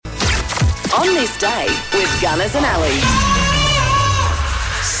On This Day with Gunners and Ali.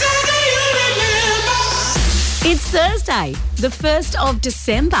 It's Thursday, the 1st of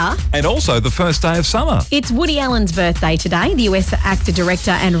December. And also the first day of summer. It's Woody Allen's birthday today. The US actor,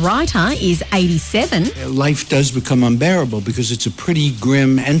 director and writer is 87. Life does become unbearable because it's a pretty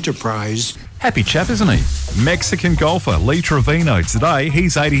grim enterprise. Happy chap, isn't he? Mexican golfer Lee Trevino. Today,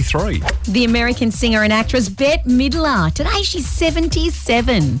 he's 83. The American singer and actress Bette Midler. Today, she's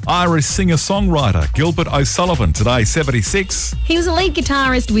 77. Irish singer-songwriter Gilbert O'Sullivan. Today, 76. He was a lead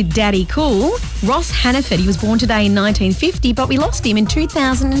guitarist with Daddy Cool. Ross Hannaford, he was born today in 1950, but we lost him in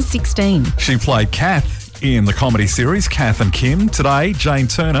 2016. She played Kath in the comedy series Kath and Kim. Today, Jane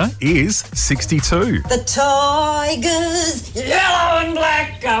Turner is 62. The Tigers, yellow and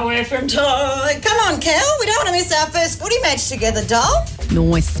black, away from toy. Come on, Kel, we don't want to miss our first footy match together, doll.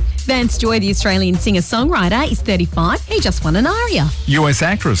 Nice. Vance Joy, the Australian singer-songwriter, is 35. He just won an ARIA. US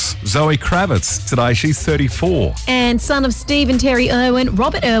actress Zoe Kravitz. Today, she's 34. And son of Steve and Terry Irwin,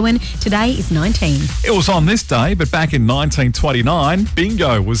 Robert Irwin, today is 19. It was on this day, but back in 1929,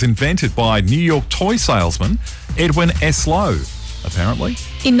 bingo was invented by New York toy salesman Edwin S. Lowe, apparently.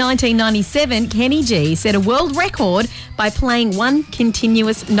 In 1997, Kenny G set a world record by playing one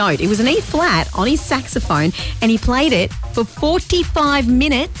continuous note. It was an E-flat on his saxophone, and he played it for 45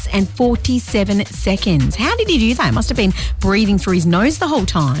 minutes and 47 seconds. How did he do that? Must have been breathing through his nose the whole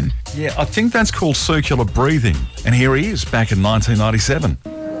time. Yeah, I think that's called circular breathing. And here he is back in 1997.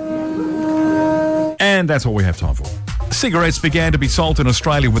 And that's all we have time for. Cigarettes began to be sold in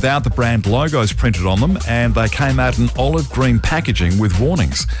Australia without the brand logos printed on them, and they came out in olive green packaging with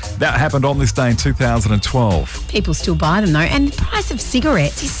warnings. That happened on this day in 2012. People still buy them though, and the price of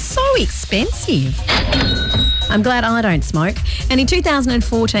cigarettes is so expensive. I'm glad I don't smoke. And in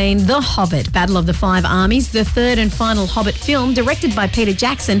 2014, The Hobbit, Battle of the Five Armies, the third and final Hobbit film, directed by Peter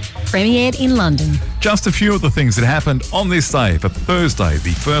Jackson, premiered in London. Just a few of the things that happened on this day for Thursday,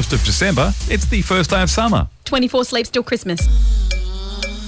 the 1st of December. It's the first day of summer. 24 sleeps till Christmas.